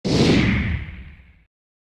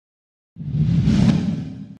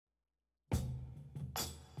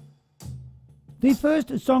The first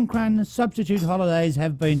Songkran substitute holidays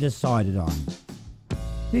have been decided on.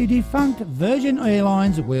 The defunct Virgin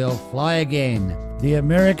Airlines will fly again. The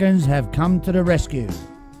Americans have come to the rescue.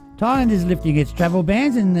 Thailand is lifting its travel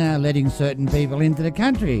bans and letting certain people into the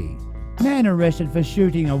country. Man arrested for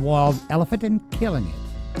shooting a wild elephant and killing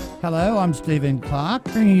it. Hello, I'm Stephen Clark,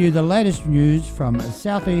 bringing you the latest news from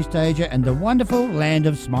Southeast Asia and the wonderful land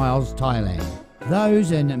of smiles, Thailand. Those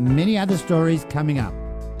and many other stories coming up.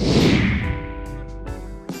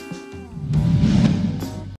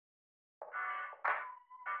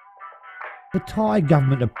 The Thai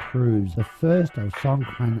government approves the first of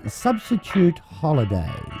Songkran substitute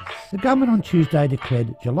holidays. The government on Tuesday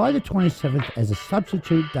declared July the 27th as a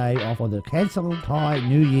substitute day off for the cancelled Thai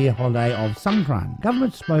New Year holiday of Songkran.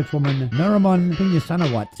 Government spokeswoman Narumon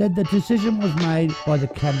Pinyosinwat said the decision was made by the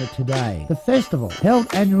cabinet today. The festival,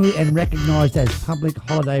 held annually and recognised as public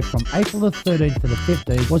holiday from April the 13th to the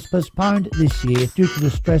 15th, was postponed this year due to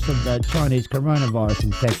the stress of the Chinese coronavirus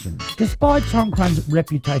infection. Despite Songkran's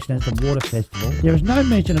reputation as the water festival, there is no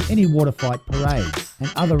mention of any water fight parades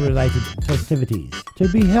and other related festivities to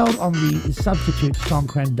be held on the substitute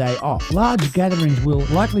Songkran day off. Large gatherings will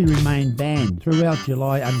likely remain banned throughout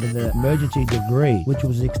July under the emergency decree, which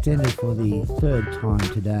was extended for the third time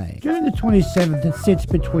today. June the 27th, it sits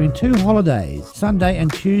between two holidays, Sunday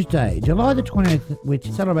and Tuesday, July the 20th, which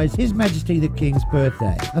celebrates His Majesty the King's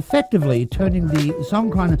birthday, effectively turning the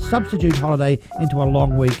Songkran substitute holiday into a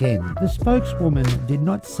long weekend. The spokeswoman did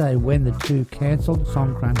not say when the two cancelled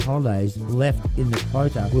Songkran holidays left in the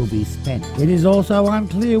quota will be spent. It is also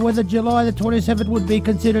unclear whether July the 27th would be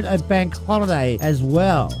considered a bank holiday as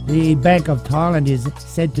well. The Bank of Thailand is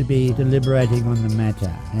said to be deliberating on the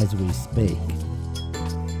matter as we speak.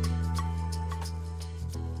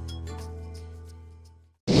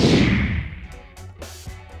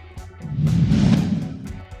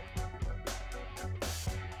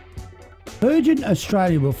 Virgin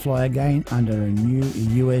Australia will fly again under a new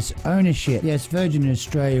US ownership. Yes, Virgin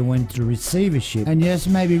Australia went to receivership and yes,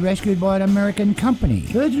 may be rescued by an American company.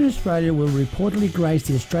 Virgin Australia will reportedly grace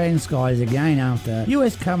the Australian skies again after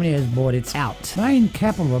US company has bought it out. Bain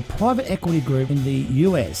Capital, a private equity group in the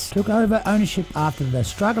US, took over ownership after the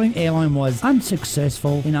struggling airline was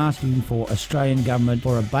unsuccessful in asking for Australian government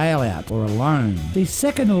for a bailout or a loan. The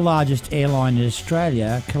second largest airline in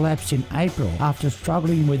Australia collapsed in April after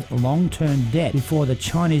struggling with long-term debt before the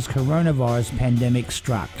Chinese coronavirus pandemic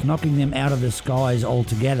struck, knocking them out of the skies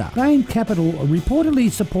altogether. Bain Capital reportedly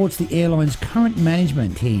supports the airline's current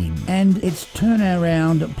management team and its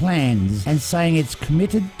turnaround plans, and saying it's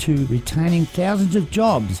committed to retaining thousands of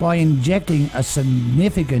jobs by injecting a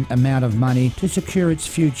significant amount of money to secure its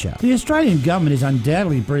future. The Australian government is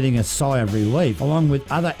undoubtedly breathing a sigh of relief, along with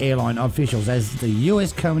other airline officials, as the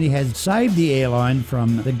US company has saved the airline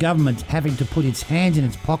from the government having to put its hands in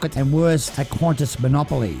its pocket and worse, a Qantas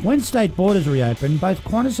monopoly. When state borders reopen, both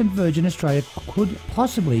Qantas and Virgin Australia could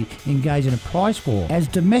possibly engage in a price war, as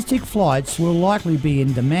domestic flights will likely be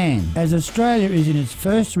in demand, as Australia is in its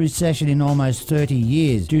first recession in almost 30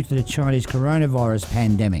 years due to the Chinese coronavirus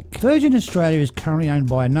pandemic. Virgin Australia is currently owned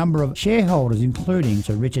by a number of shareholders, including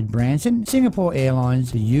Sir Richard Branson, Singapore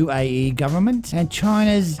Airlines, the UAE government, and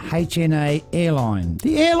China's HNA airline.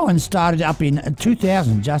 The airline started up in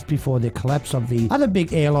 2000, just before the collapse of the other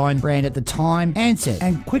big airline brand at the time, Ansett,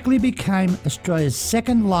 and quickly became Australia's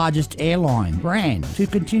second largest airline brand to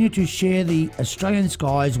continue to share the Australian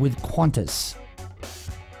skies with Qantas.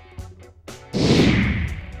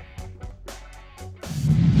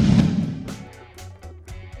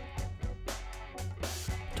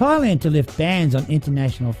 Thailand to lift bans on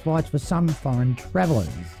international flights for some foreign travellers.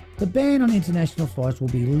 The ban on international flights will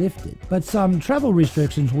be lifted, but some travel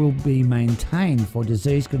restrictions will be maintained for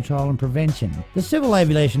disease control and prevention, the Civil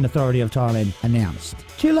Aviation Authority of Thailand announced.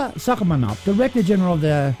 Chila Sakamanop, Director General of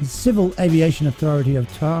the Civil Aviation Authority of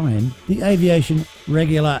Thailand, the aviation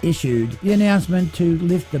regular, issued the announcement to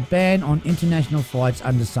lift the ban on international flights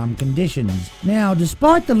under some conditions. Now,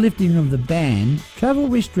 despite the lifting of the ban, travel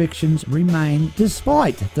restrictions remain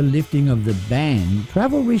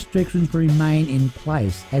in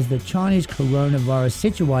place, as the Chinese coronavirus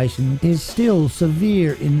situation is still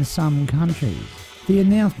severe in some countries. The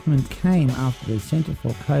announcement came after the Centre for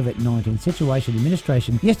COVID-19 Situation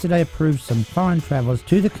Administration yesterday approved some foreign travellers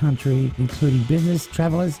to the country, including business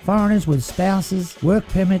travellers, foreigners with spouses, work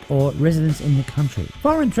permit or residence in the country.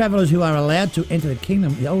 Foreign travellers who are allowed to enter the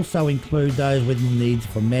kingdom also include those with needs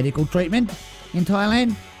for medical treatment in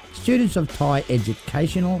Thailand, students of Thai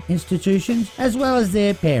educational institutions, as well as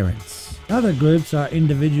their parents. Other groups are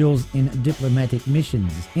individuals in diplomatic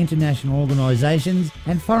missions, international organisations,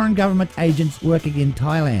 and foreign government agents working in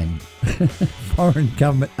Thailand. Foreign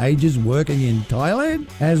government agents working in Thailand?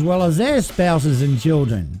 As well as their spouses and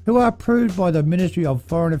children, who are approved by the Ministry of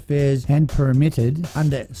Foreign Affairs and permitted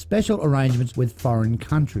under special arrangements with foreign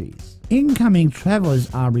countries. Incoming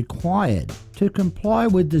travellers are required to comply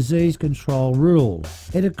with disease control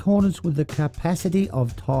rules in accordance with the capacity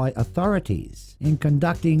of Thai authorities in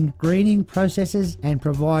conducting screening processes and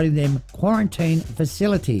providing them quarantine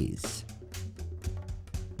facilities.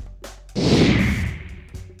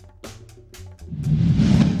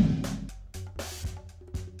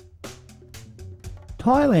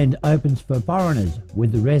 Thailand opens for foreigners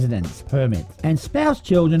with residence permit and spouse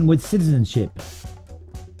children with citizenship.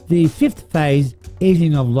 The fifth phase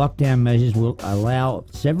easing of lockdown measures will allow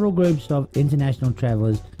several groups of international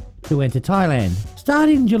travellers to enter Thailand.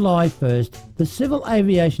 Starting July 1st, the Civil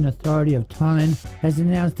Aviation Authority of Thailand has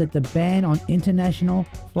announced that the ban on international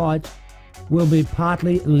flights will be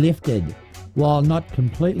partly lifted, while not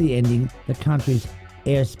completely ending the country's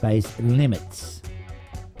airspace limits.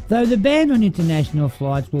 Though the ban on international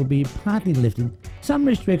flights will be partly lifted, some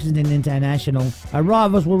restrictions in international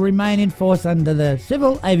arrivals will remain in force under the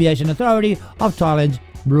Civil Aviation Authority of Thailand's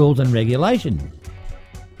rules and regulations.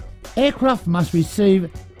 Aircraft must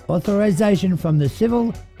receive authorization from the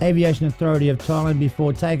Civil Aviation Authority of Thailand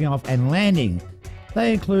before taking off and landing.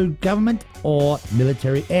 They include government or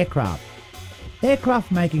military aircraft,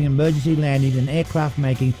 aircraft making emergency landings, and aircraft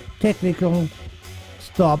making technical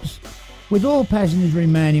stops with all passengers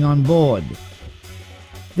remaining on board.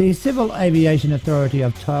 The Civil Aviation Authority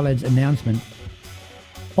of Thailand's announcement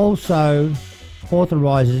also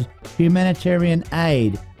authorises humanitarian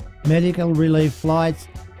aid, medical relief flights,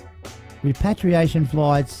 repatriation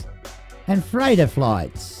flights, and freighter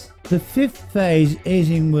flights. The fifth phase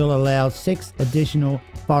easing will allow 6 additional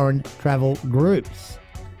foreign travel groups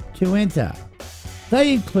to enter.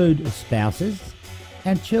 They include spouses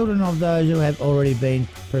and children of those who have already been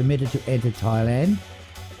permitted to enter Thailand,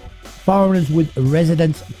 foreigners with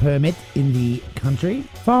residence permit in the country,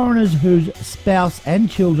 foreigners whose spouse and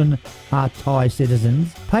children are Thai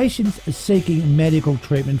citizens, patients seeking medical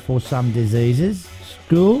treatment for some diseases,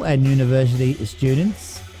 school and university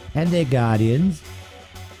students and their guardians,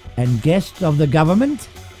 and guests of the government,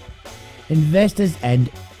 investors and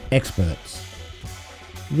experts.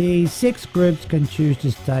 The 6 groups can choose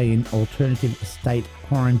to stay in alternative state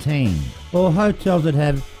quarantine or hotels that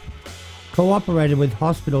have cooperated with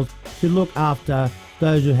hospitals to look after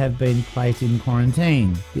those who have been placed in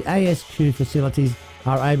quarantine. The ASQ facilities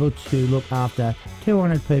are able to look after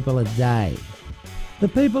 200 people a day. The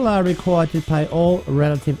people are required to pay all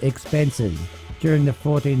relative expenses during the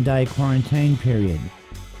 14-day quarantine period.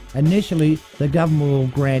 Initially, the government will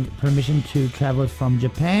grant permission to travellers from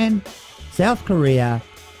Japan, South Korea,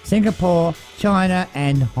 Singapore, China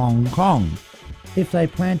and Hong Kong if they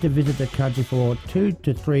plan to visit the country for 2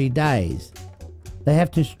 to 3 days. They have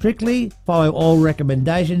to strictly follow all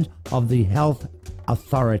recommendations of the health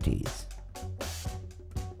authorities.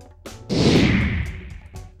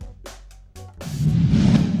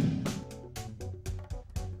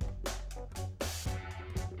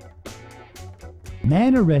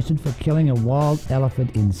 Man arrested for killing a wild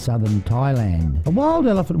elephant in southern Thailand. A wild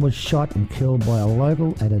elephant was shot and killed by a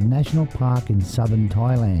local at a national park in southern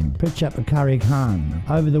Thailand, Pritchapakarikan,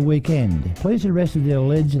 over the weekend. Police arrested the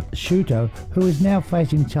alleged shooter, who is now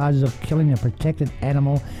facing charges of killing a protected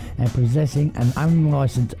animal and possessing an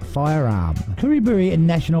unlicensed firearm. Kuriburi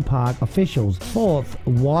National Park officials' 4th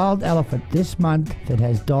wild elephant this month that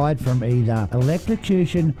has died from either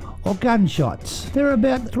electrocution or gunshots. There are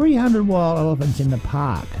about 300 wild elephants in the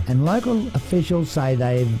park, and local officials say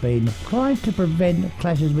they've been trying to prevent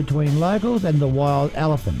clashes between locals and the wild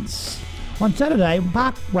elephants. On Saturday,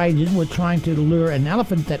 park rangers were trying to lure an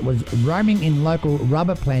elephant that was roaming in local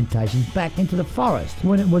rubber plantations back into the forest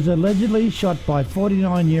when it was allegedly shot by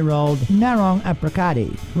 49-year-old Narumon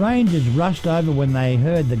Pinyosinwat. Rangers rushed over when they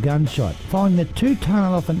heard the gunshot, finding the 2-ton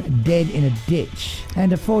elephant dead in a ditch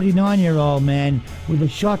and a 49-year-old man with a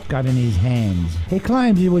shotgun in his hands. He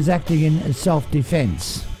claims he was acting in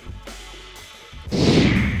self-defense.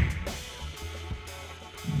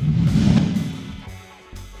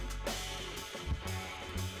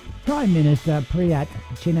 Prime Minister Prayut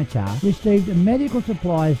Chan-o-cha received medical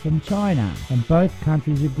supplies from China, and both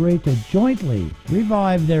countries agreed to jointly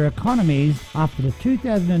revive their economies after the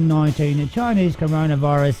 2019 Chinese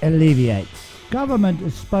coronavirus alleviates.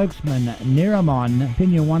 Government spokesman Narumon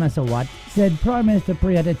Pinyosinwat said Prime Minister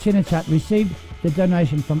Prayut Chan-o-cha received the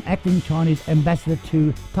donation from acting Chinese ambassador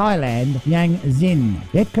to Thailand, Yang Xin.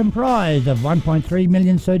 It comprised of 1.3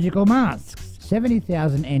 million surgical masks,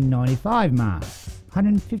 70,000 N95 masks,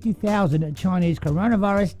 150,000 Chinese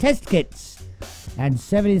coronavirus test kits, and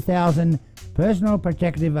 70,000 personal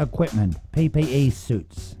protective equipment, PPE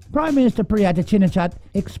suits. Prime Minister Prayut Chan-o-cha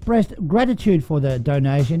expressed gratitude for the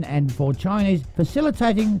donation and for Chinese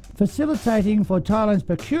facilitating for Thailand's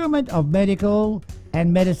procurement of medical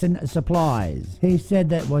and medicine supplies. He said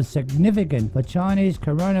that was significant for Chinese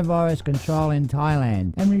coronavirus control in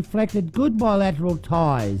Thailand and reflected good bilateral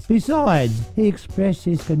ties. Besides, he expressed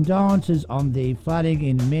his condolences on the flooding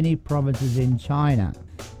in many provinces in China.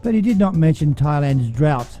 But he did not mention Thailand's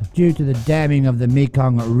drought due to the damming of the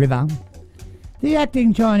Mekong River. The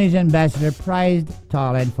acting Chinese ambassador praised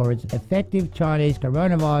Thailand for its effective Chinese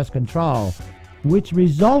coronavirus control, which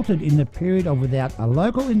resulted in the period of without a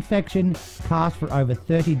local infection cast for over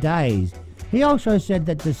 30 days. He also said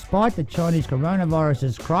that despite the Chinese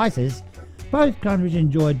coronavirus crisis, both countries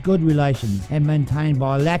enjoyed good relations and maintained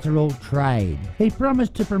bilateral trade. He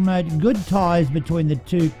promised to promote good ties between the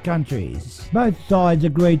two countries. Both sides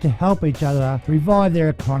agreed to help each other revive their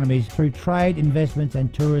economies through trade, investments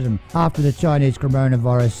and tourism after the Chinese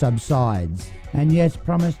coronavirus subsides. And yes,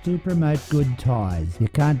 promised to promote good ties. You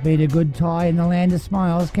can't beat a good tie in the land of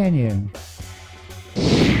smiles, can you?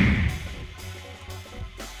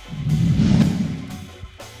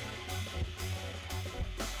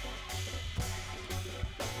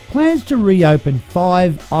 Plans to reopen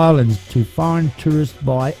 5 islands to foreign tourists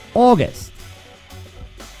by August.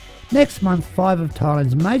 Next month, 5 of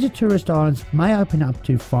Thailand's major tourist islands may open up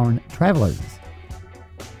to foreign travellers.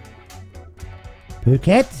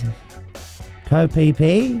 Phuket, Koh Phi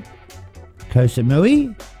Phi, Koh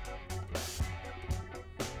Samui,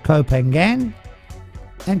 Koh Phangan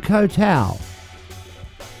and Koh Tao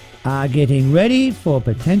are getting ready for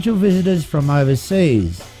potential visitors from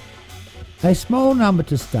overseas. A small number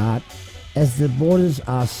to start, as the borders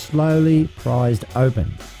are slowly prized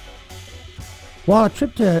open. While a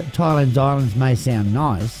trip to Thailand's islands may sound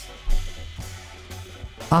nice,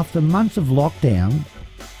 after months of lockdown,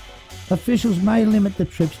 officials may limit the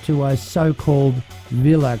trips to a so-called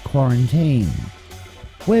villa quarantine,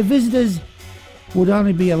 where visitors would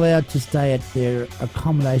only be allowed to stay at their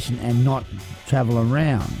accommodation and not travel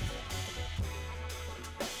around.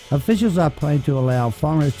 Officials are planning to allow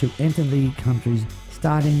foreigners to enter the countries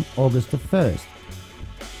starting August the 1st,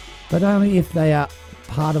 but only if they are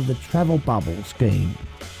part of the travel bubble scheme,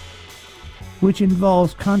 which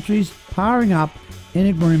involves countries powering up in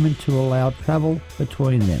agreement to allow travel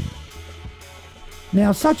between them.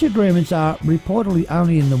 Now, such agreements are reportedly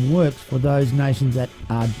only in the works for those nations that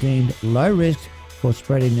are deemed low risk for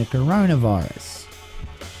spreading the coronavirus.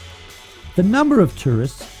 The number of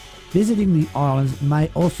tourists visiting the islands may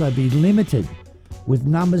also be limited, with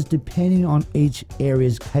numbers depending on each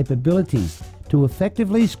area's capabilities to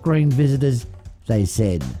effectively screen visitors, they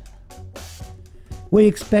said. We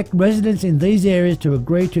expect residents in these areas to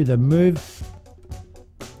agree to the move.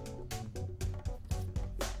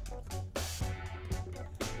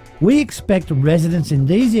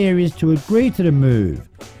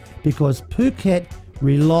 Because Phuket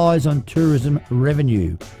relies on tourism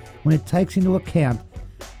revenue when it takes into account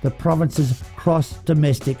the province's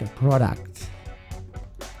cross-domestic product.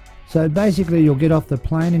 So basically you'll get off the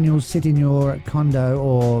plane and you'll sit in your condo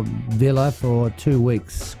or villa for 2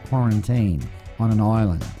 weeks quarantine on an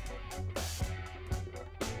island.